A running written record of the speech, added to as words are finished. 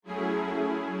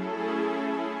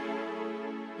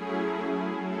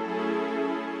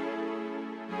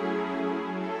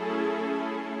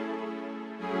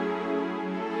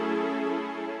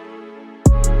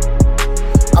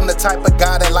type of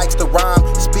guy that likes to rhyme,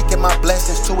 speaking my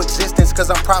blessings to existence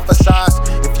cause I'm prophesized.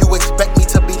 If you expect me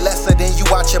to be lesser, then you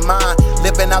watch your mind.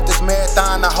 Living out this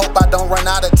marathon, I hope I don't run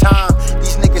out of time.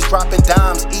 These niggas dropping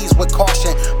dimes, ease with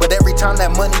caution, but every time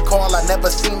that money call, I never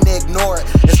seem to ignore it.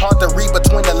 It's hard to read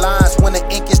between the lines when the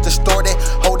ink is distorted.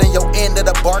 Holding your end of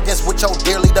the bargains with your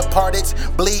dearly departed.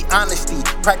 Bleed honesty,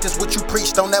 practice what you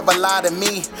preach, don't ever lie to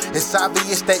me. It's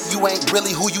obvious that you ain't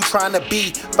really who you trying to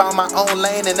be. Found my own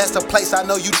lane and that's a place I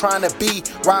know you trying to be.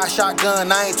 Ride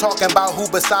shotgun, I ain't talking about who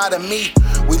beside of me.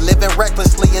 We living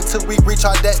recklessly until we reach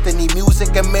our destiny. Music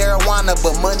and marijuana,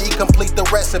 but money complete the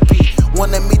recipe.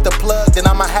 Wanna meet the plug, then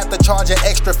I'ma have to charge an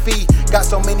extra fee. Got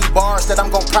so many bars that I'm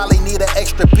gon' probably need an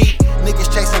extra beat.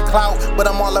 Niggas chasing clout, but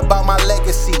I'm all about my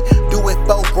legacy. Do it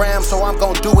 4 grams, so I'm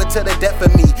gon' do it to the death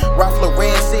of me. Ralph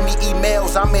Lauren send me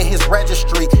emails, I'm in his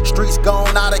registry. Streets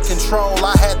gone out of control,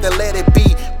 I had to let it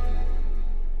be.